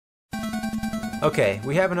Okay,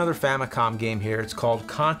 we have another Famicom game here. It's called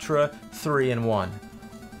Contra 3-in-1.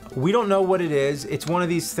 We don't know what it is. It's one of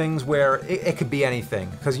these things where it could be anything.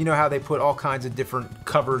 Because you know how they put all kinds of different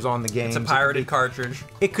covers on the games. It's a pirated cartridge.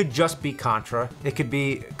 It could just be Contra. It could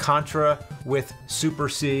be Contra with Super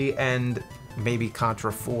C and maybe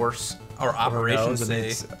Contra Force. Or Operation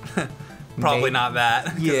C. Probably not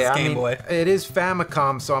that. Yeah, it's Game Boy. It is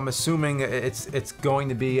Famicom, so I'm assuming it's going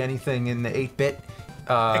to be anything in the 8-bit.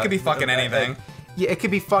 It could be fucking anything. Yeah, it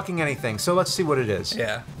could be fucking anything. So let's see what it is.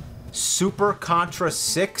 Yeah. Super Contra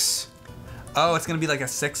 6? Oh, it's gonna be like a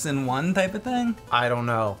 6-in-1 type of thing? I don't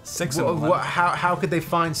know. 6-in-1. How could they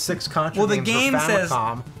find 6 Contra games the game for says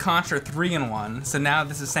Famicom? Contra 3-in-1 so now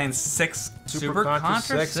this is saying 6 Super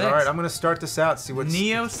Contra 6. Alright, I'm gonna start this out, see what's...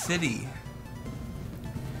 Neo City.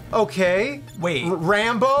 Okay. Wait.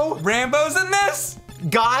 Rambo? Rambo's in this?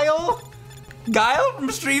 Guile? Guile from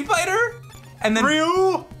Street Fighter? And then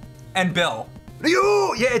Ryu? And Bill.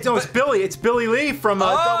 Ryu! Yeah, it's Billy. It's Billy Lee from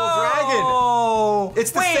Double Dragon. Oh! It's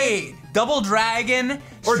the same. Double Dragon,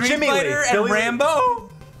 or Street Jimmy Fighter, Lee. and Billy Rambo?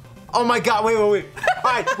 Oh my god, wait.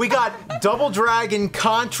 Alright, we got Double Dragon,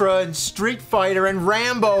 Contra, and Street Fighter, and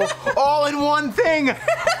Rambo all in one thing!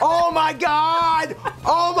 Oh my god!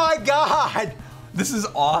 Oh my god! This is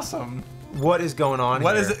awesome. What is going on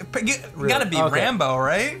What here? is it? You gotta be Rambo,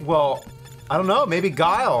 right? Well, I don't know, maybe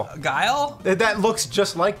Guile. Guile? That looks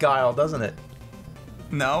just like Guile, doesn't it?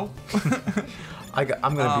 No. I'm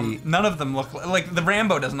gonna be... None of them look like the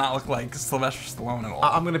Rambo does not look like Sylvester Stallone at all.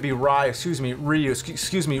 I'm gonna be Ryu, excuse me, Ryu,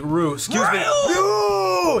 excuse me, Ryu, excuse me. Ryu!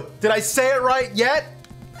 Ryu! Did I say it right yet?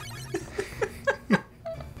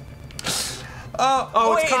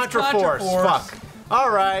 Oh, wait, it's Contra Force. Fuck.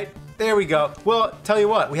 Alright, there we go. Well, tell you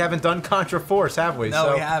what, we haven't done Contra Force, have we?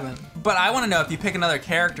 No, we haven't. But I want to know if you pick another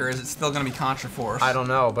character, is it still gonna be Contra Force? I don't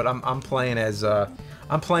know, but I'm playing as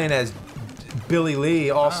Billy Lee,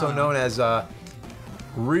 also known as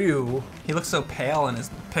Ryu. He looks so pale in his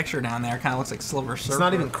picture down there. Kind of looks like Silver Surfer. It's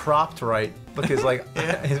not even cropped right. Look, his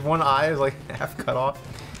his one eye is like half cut off.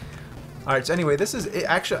 All right. So anyway, this is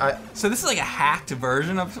actually. So this is like a hacked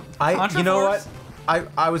version of Contra You know Force? what?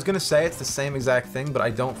 I was gonna say it's the same exact thing, but I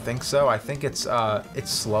don't think so. I think it's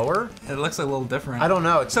slower. It looks a little different. I don't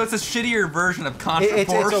know. So it's a shittier version of Contra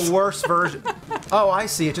Force. It's a worse version. Oh, I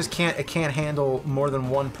see. It just can't handle more than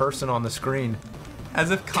one person on the screen. As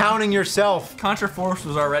if counting yourself. Contra Force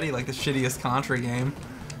was already like the shittiest Contra game.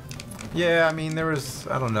 Yeah, I mean there was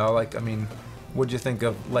what'd you think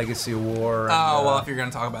of Legacy of War? And, well, if you're gonna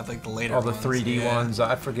talk about like the later all the ones, 3D ones,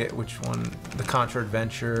 I forget which one. The Contra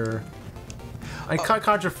Adventure.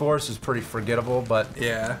 Contra Force is pretty forgettable, but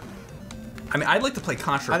yeah. I mean, I'd like to play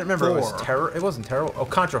Contra 4. I don't remember it wasn't terrible. Oh,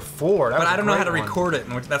 Contra 4. But I don't know how to record it,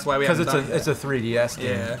 and that's why we haven't done it. Because it's a 3DS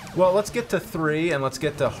game. Yeah. Well, let's get to 3 and let's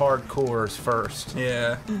get to hardcores first.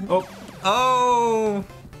 Yeah. Oh. Oh.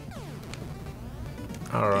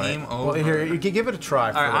 All right. Game over. Well, here, you can give it a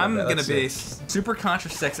try. All right, I'm gonna be Super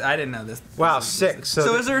Contra 6. I didn't know this. Wow, 6.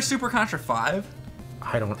 So is there a Super Contra 5?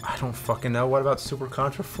 I don't fucking know. What about Super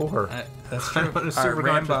Contra 4? That's true. Super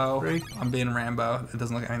Rambo. Contra 3? I'm being Rambo. It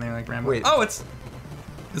doesn't look anything like Rambo. Wait. Oh, it's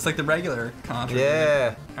like the regular Contra.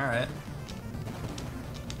 Yeah. All right.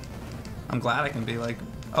 I'm glad I can be like.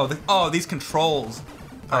 These controls.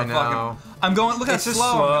 I know. I'm going. Look how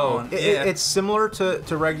slow I'm going. It's similar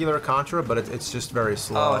to regular Contra, but it's just very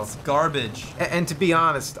slow. Oh, it's garbage. And to be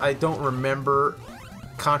honest, I don't remember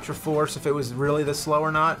Contra Force if it was really this slow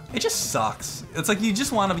or not. It just sucks. It's like you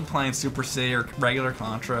just want to be playing Super C or regular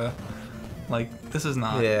Contra. Like this is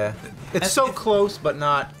not. Yeah. It's close, but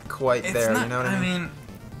not quite there. Not, you know what I mean?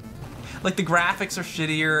 Like the graphics are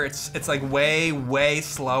shittier. It's like way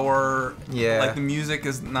slower. Yeah. Like the music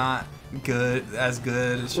is not as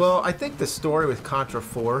good. It's just... Well, I think the story with Contra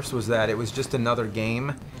Force was that it was just another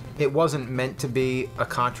game. It wasn't meant to be a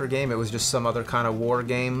Contra game. It was just some other kind of war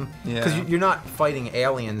game. Yeah. Because you're not fighting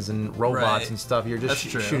aliens and robots and stuff. You're just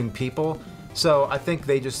shooting people. So I think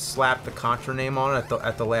they just slapped the Contra name on it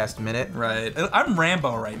at the last minute. Right. I'm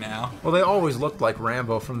Rambo right now. Well, they always looked like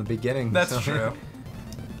Rambo from the beginning. That's true.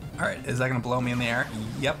 All right. Is that gonna blow me in the air?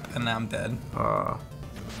 Yep. And now I'm dead. Oh,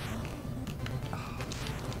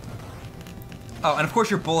 and of course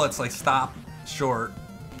your bullets like stop short.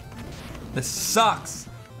 This sucks.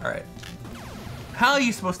 All right. How are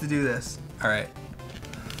you supposed to do this? All right.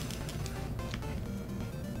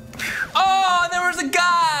 Oh, there was a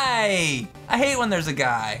guy! I hate when there's a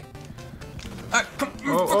guy. All right, come.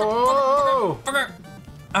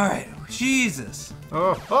 All right, Jesus.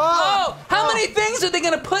 Oh, how many things are they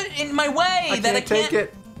gonna put in my way that I can't take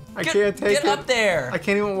it? I can't take it. Get up there. I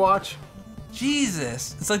can't even watch.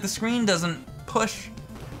 Jesus, it's like the screen doesn't push.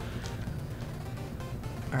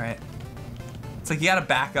 All right. It's like you gotta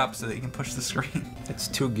back up so that you can push the screen. It's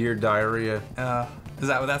two-gear diarrhea. Is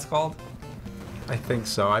that what that's called? I think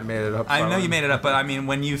so. I made it up. I know you made it up, but I mean,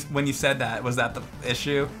 when you said that, was that the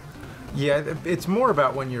issue? Yeah, it's more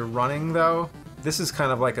about when you're running though. This is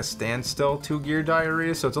kind of like a standstill two-gear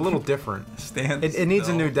diarrhea, so it's a little different. Standstill. It needs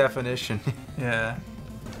a new definition. Yeah.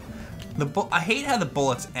 I hate how the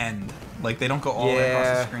bullets end. Like they don't go all the way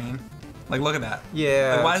across the screen. Like look at that.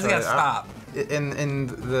 Yeah. Like, why does it gotta stop? In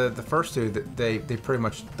the first two, they pretty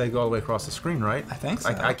much they go all the way across the screen, right? I think so.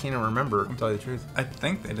 I can't even remember, to tell you the truth. I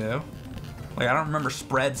think they do. Like I don't remember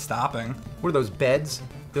spread stopping. What are those beds?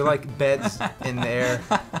 They're like beds in the air.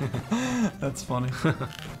 That's funny.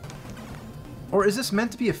 Or is this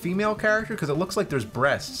meant to be a female character? Because it looks like there's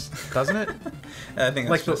breasts, doesn't it? I think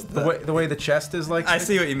like the way the chest is like. I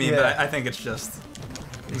see what you mean, but I think it's just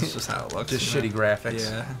how it looks. Just shitty graphics.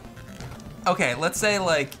 Yeah. Okay, let's say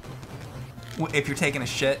like if you're taking a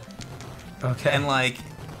shit. Okay. And like,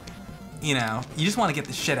 you know, you just want to get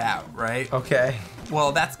the shit out, right? Okay.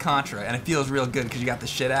 Well, that's Contra, and it feels real good because you got the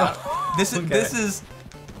shit out. This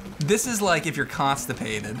is like if you're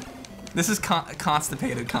constipated. This is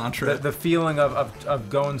constipated Contra. The feeling of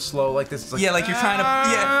going slow like this. Is like, yeah, like you're trying to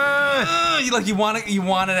like you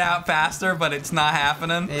want it out faster, but it's not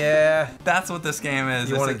happening. Yeah. That's what this game is.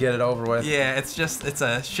 You want to get it over with. Yeah, it's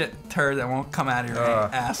a shit turd that won't come out of your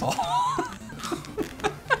asshole.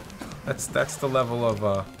 That's the level of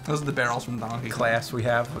those are the barrels from Donkey Kong. Class we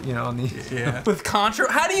have, you know, on the yeah. With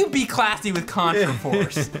Contra, how do you be classy with Contra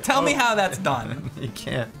Force? Tell me how that's done. You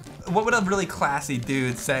can't. What would a really classy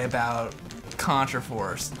dude say about Contra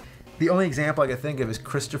Force? The only example I could think of is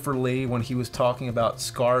Christopher Lee when he was talking about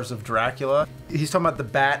Scars of Dracula. He's talking about the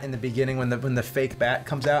bat in the beginning when the fake bat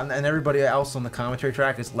comes out, and everybody else on the commentary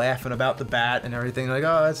track is laughing about the bat and everything. Like,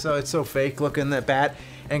 oh, it's so fake looking, that bat.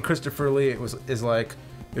 And Christopher Lee is like,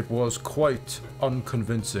 it was quite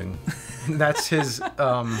unconvincing. That's his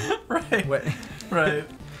right. Right.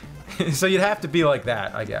 So you'd have to be like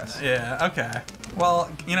that, I guess. Yeah, okay. Well,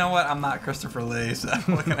 you know what? I'm not Christopher Lee, so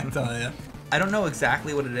what can I tell you? I don't know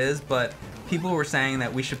exactly what it is, but people were saying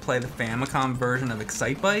that we should play the Famicom version of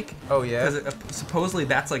Excitebike. Oh, yeah? Because supposedly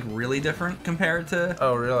that's like really different compared to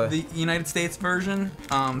the United States version.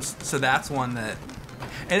 So that's one that...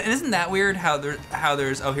 And isn't that weird how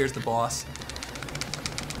there's... Oh, here's the boss.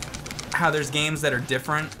 How there's games that are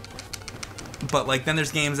different, but like then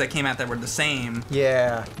there's games that came out that were the same.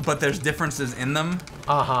 Yeah. But there's differences in them.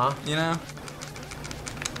 Uh-huh. You know?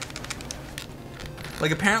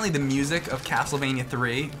 Like apparently the music of Castlevania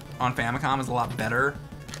 3 on Famicom is a lot better.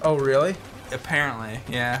 Oh, really? Apparently,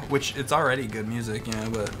 yeah. Which it's already good music, you know,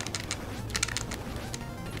 but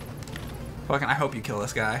fucking I hope you kill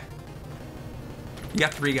this guy. You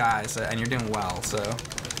got 3 guys and you're doing well, so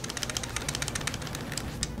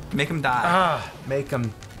make him die. Ah, make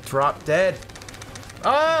him drop dead.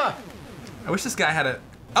 Ah! I wish this guy had a...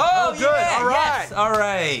 Oh, good. Yeah, all right. Yes. All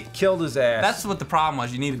right. Killed his ass. That's what the problem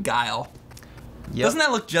was. You needed Guile. Yep. Doesn't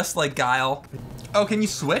that look just like Guile? Oh, can you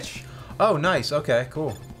switch? Oh, nice. Okay,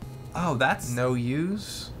 cool. Oh, that's... No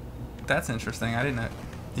use? That's interesting. I didn't know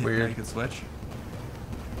you could switch.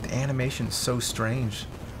 The animation is so strange.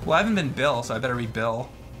 Well, I haven't been Bill, so I better be Bill.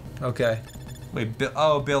 Okay. Wait,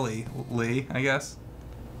 Billy Lee, I guess.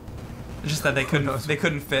 It's just that they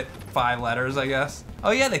couldn't fit 5 letters, I guess.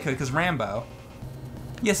 Oh yeah, they could, cause Rambo.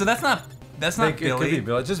 Yeah, so that's not Billy. It could be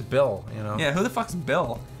Bill. It's just Bill, you know. Yeah, who the fuck's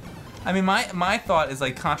Bill? I mean, my thought is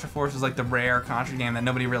like Contra Force is like the rare Contra game that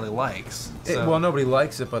nobody really likes. So. Well, nobody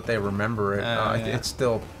likes it, but they remember it. Yeah. It's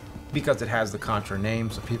still because it has the Contra name,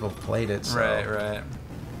 so people have played it. So. Right.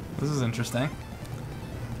 This is interesting.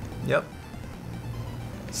 Yep.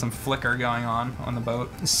 Some flicker going on the boat.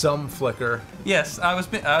 Some flicker. Yes, I was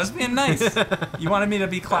being nice. You wanted me to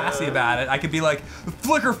be classy about it. I could be like, the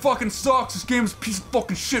flicker fucking sucks. This game's a piece of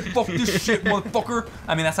fucking shit. Fuck this shit, motherfucker.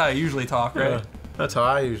 I mean, that's how I usually talk, right? Yeah, that's how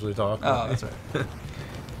I usually talk. Oh, that's right.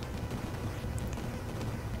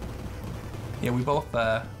 Yeah, we both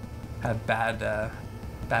have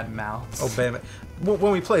bad mouths. Oh, bam.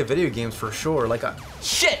 When we play video games, for sure. Like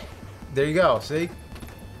shit. There you go. See.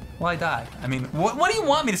 Well, I died. I mean, what do you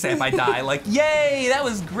want me to say if I die? Like, yay, that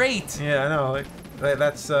was great. Yeah, I know. Like,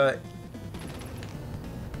 that's.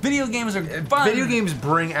 Video games are fun. Video games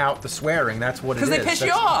bring out the swearing. That's what it is. Because they piss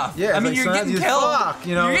you off. Yeah. I mean, you're getting killed. Fuck,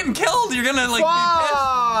 you know. You're getting killed. You're gonna like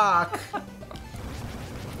fuck. be pissed.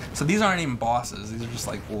 So these aren't even bosses. These are just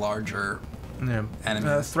like larger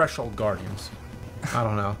enemies. Threshold guardians. I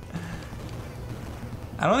don't know.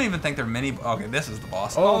 I don't even think they're mini. Okay, this is the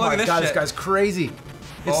boss. Oh, look my at this god, shit. this guy's crazy.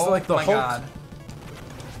 It's like the Hulk. God.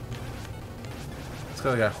 It's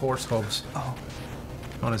got like horse hooves. Oh.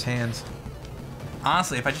 on his hands.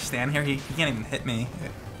 Honestly, if I just stand here, he can't even hit me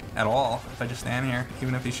at all. If I just stand here,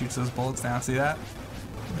 even if he shoots those bullets down. See that?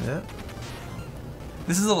 Yeah.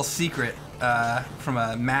 This is a little secret from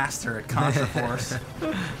a master at Contra Force.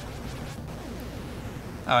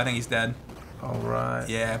 Oh, I think he's dead. All right.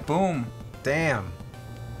 Yeah, boom. Damn.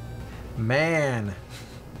 Man.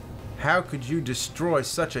 How could you destroy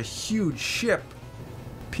such a huge ship?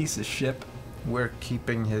 Piece of ship. We're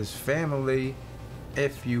keeping his family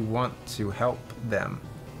if you want to help them.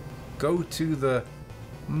 Go to the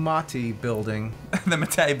Mati building. The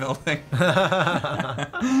Matei building.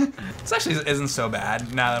 This actually isn't so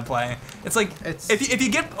bad now that I'm playing. It's like, if you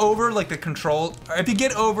get over like the control, or if you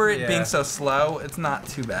get over it being so slow, it's not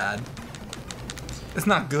too bad. It's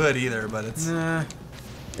not good either, but it's... Nah,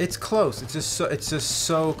 it's close. It's just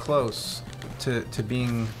so close to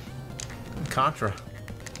being Contra.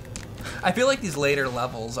 I feel like these later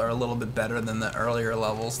levels are a little bit better than the earlier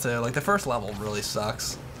levels too. Like the first level really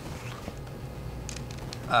sucks.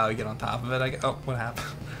 Oh, you get on top of it. Oh, what happened?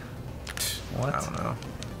 What? I don't know.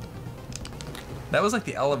 That was like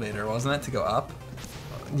the elevator, wasn't it, to go up?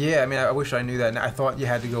 Yeah, I mean, I wish I knew that. I thought you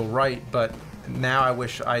had to go right, but now I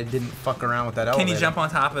wish I didn't fuck around with that elevator. Can you jump on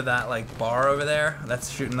top of that like bar over there that's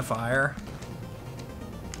shooting the fire?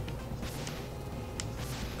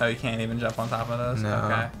 Oh, you can't even jump on top of those? No.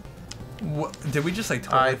 Okay. Did we just like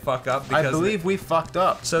totally fuck up? Because I believe we fucked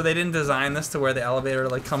up. So they didn't design this to where the elevator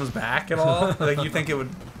like comes back at all? Like you think it would...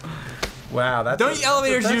 Wow, that's... Don't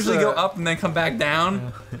elevators usually go up and then come back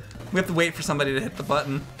down? Yeah. We have to wait for somebody to hit the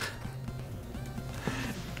button.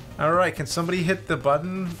 All right, can somebody hit the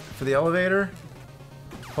button for the elevator?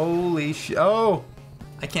 Holy shit. Oh!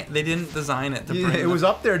 I can't... They didn't design it to bring it was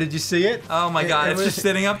up there. Did you see it? Oh my god, it's just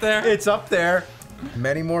sitting up there? It's up there.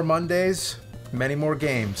 Many more Mondays. Many more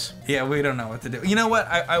games. Yeah, we don't know what to do. You know what?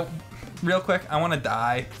 I real quick, I want to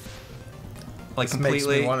die. Like this completely.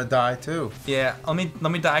 Makes me want to die too. Yeah, let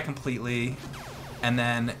me die completely, and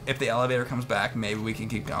then if the elevator comes back, maybe we can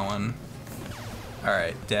keep going. All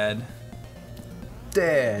right, dead.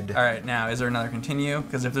 Dead. All right, now is there another continue?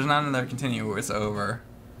 Because if there's not another continue, it's over.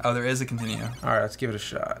 Oh, there is a continue. All right, let's give it a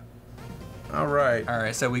shot. All right. All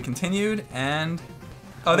right, so we continued and.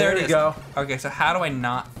 Oh, there it is. Go. Okay, so how do I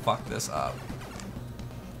not fuck this up?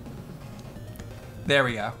 There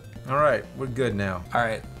we go. All right, we're good now. All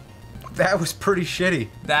right. That was pretty shitty.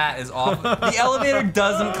 That is awful. The elevator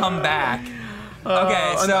doesn't come back.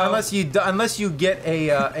 Okay, so unless you get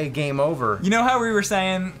a game over. You know how we were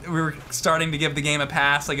saying we were starting to give the game a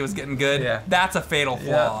pass, like it was getting good? Yeah. That's a fatal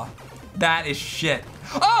flaw. Yeah. That is shit.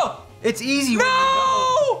 Oh! It's easy. No! When you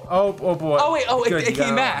know. Oh boy. Oh wait. Oh, it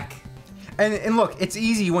came back. And look, it's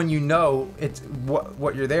easy when you know it's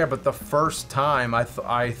what you're there, but the first time I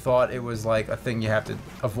thought it was like a thing you have to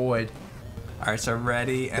avoid. All right, so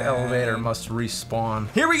ready. The elevator must respawn.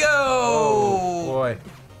 Here we go. Oh boy.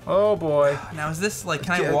 Oh boy. Now is this like?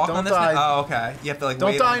 Can I walk on this? Now? Oh, okay. You have to like.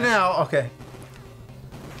 Don't die now. Okay.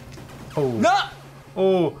 Oh. No.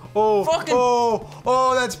 Oh. Fucking.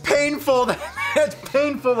 Oh. That's painful. That's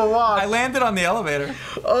painful to watch. I landed on the elevator.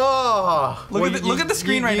 Oh. Look at the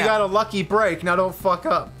screen right now. You got a lucky break. Now don't fuck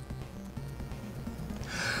up.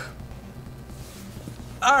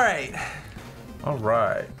 All right. All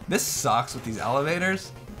right. This sucks with these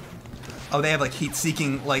elevators. Oh, they have like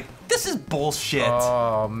heat-seeking. Like this is bullshit.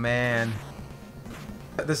 Oh man.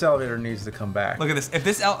 This elevator needs to come back. Look at this. If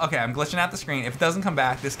this okay, I'm glitching out the screen. If it doesn't come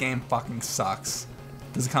back, this game fucking sucks.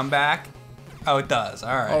 Does it come back? Oh, it does.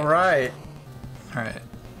 All right. All right. All right.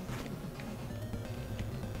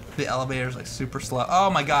 The elevator's like super slow. Oh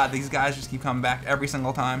my god, these guys just keep coming back every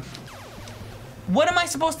single time. What am I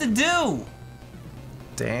supposed to do?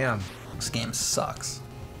 Damn. This game sucks.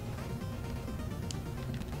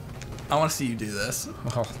 I want to see you do this.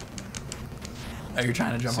 Oh. Are you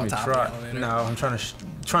trying to jump on top of the elevator? No, I'm trying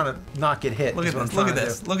to not get hit. Look at this. Look at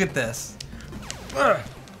this. Look at this.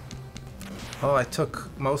 Oh, I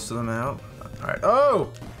took most of them out. All right.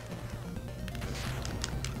 Oh.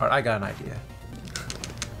 All right, I got an idea.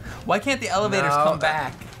 Why can't the elevators come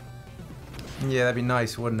back? Yeah, that'd be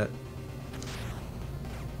nice, wouldn't it?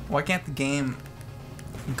 Why can't the game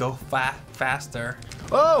go faster?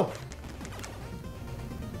 Oh!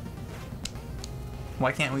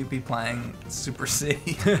 Why can't we be playing Super C?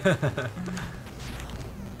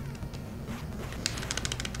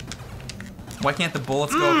 Why can't the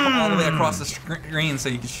bullets go all the way across the screen so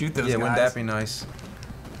you can shoot those guys? Yeah, wouldn't that be nice?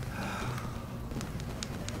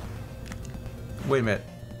 Wait a minute.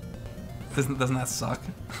 Doesn't that suck?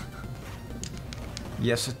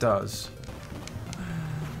 Yes, it does.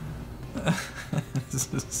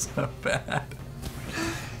 This is so bad.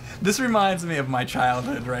 This reminds me of my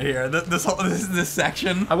childhood right here. This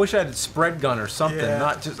section. I wish I had a spread gun or something,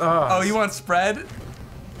 not just. Oh, you want spread?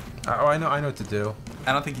 Oh, I know what to do.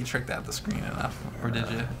 I don't think you tricked out the screen enough, or did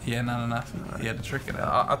you? Yeah, not enough. You had to trick it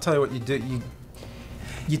out. I'll tell you what you do.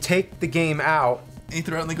 You take the game out. You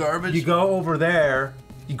throw it in the garbage. You go over there.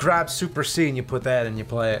 You grab Super C and you put that and you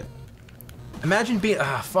play it. Imagine being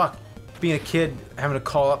being a kid having to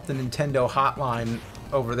call up the Nintendo hotline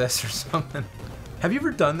over this or something. Have you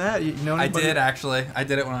ever done that? You know anybody? I did actually. I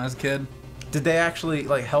did it when I was a kid. Did they actually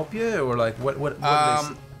like help you or like what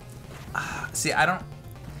See,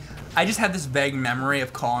 I just had this vague memory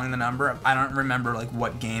of calling the number. I don't remember like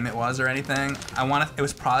what game it was or anything. It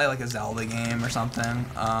was probably like a Zelda game or something.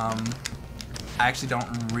 I actually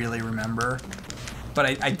don't really remember.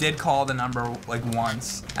 But I did call the number like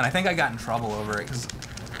once, and I think I got in trouble over it because.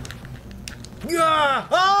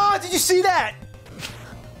 Oh, did you see that?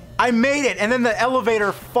 I made it, and then the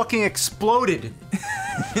elevator fucking exploded.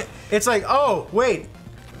 It's like, oh wait,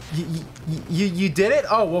 you did it?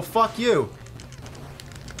 Oh well, fuck you.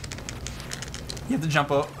 You have to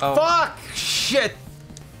jump over. Oh. Fuck! Shit!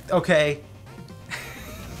 Okay.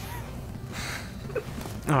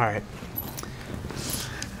 Alright.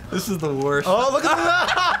 This is the worst. Oh, look at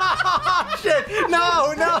that! Shit!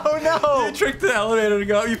 No! You tricked the elevator to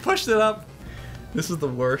go up. You pushed it up. This is the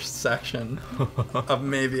worst section of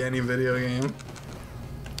maybe any video game.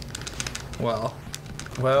 Well,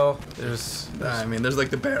 there's I mean, there's like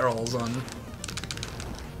the barrels on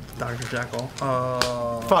Dr. Jekyll.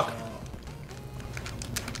 Oh. Fuck.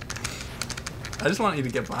 I just want you to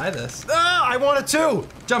get by this. Ah, I want it too!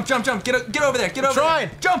 Jump! Get over there! Get over Trying.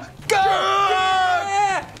 there! Jump! Go!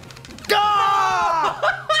 Yeah! Go!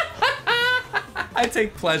 I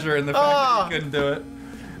take pleasure in the fact that you couldn't do it.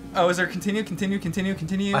 Oh, is there continue?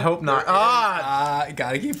 I hope not.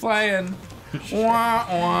 Gotta keep playing.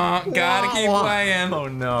 Gotta keep playing. Oh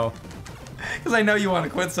no. Because I know you want to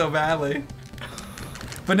quit so badly.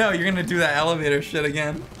 But no, you're gonna do that elevator shit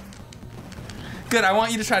again. Good, I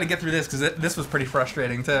want you to try to get through this, because this was pretty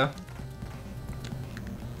frustrating, too.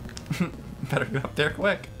 Better get up there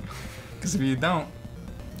quick. Because if you don't...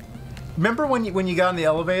 Remember when you got in the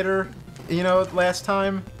elevator, you know, last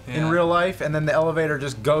time in real life, and then the elevator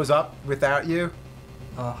just goes up without you?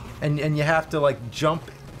 And you have to, like,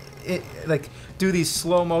 jump, like, do these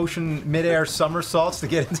slow motion mid-air somersaults to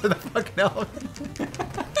get into the fucking elevator?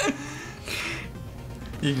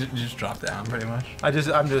 You just drop down, pretty much.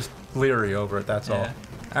 I'm just leery over it, that's all. All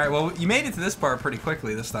right, well, you made it to this part pretty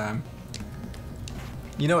quickly this time.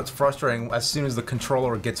 You know it's frustrating as soon as the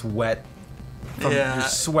controller gets wet from your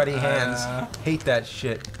sweaty hands. Hate that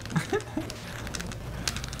shit.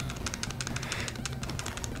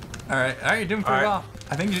 All right, you're doing pretty well.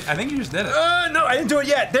 I think you just did it. No, I didn't do it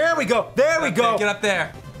yet. There we go. There we go. Get up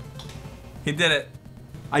there. He did it.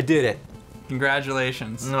 I did it.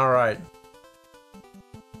 Congratulations. All right.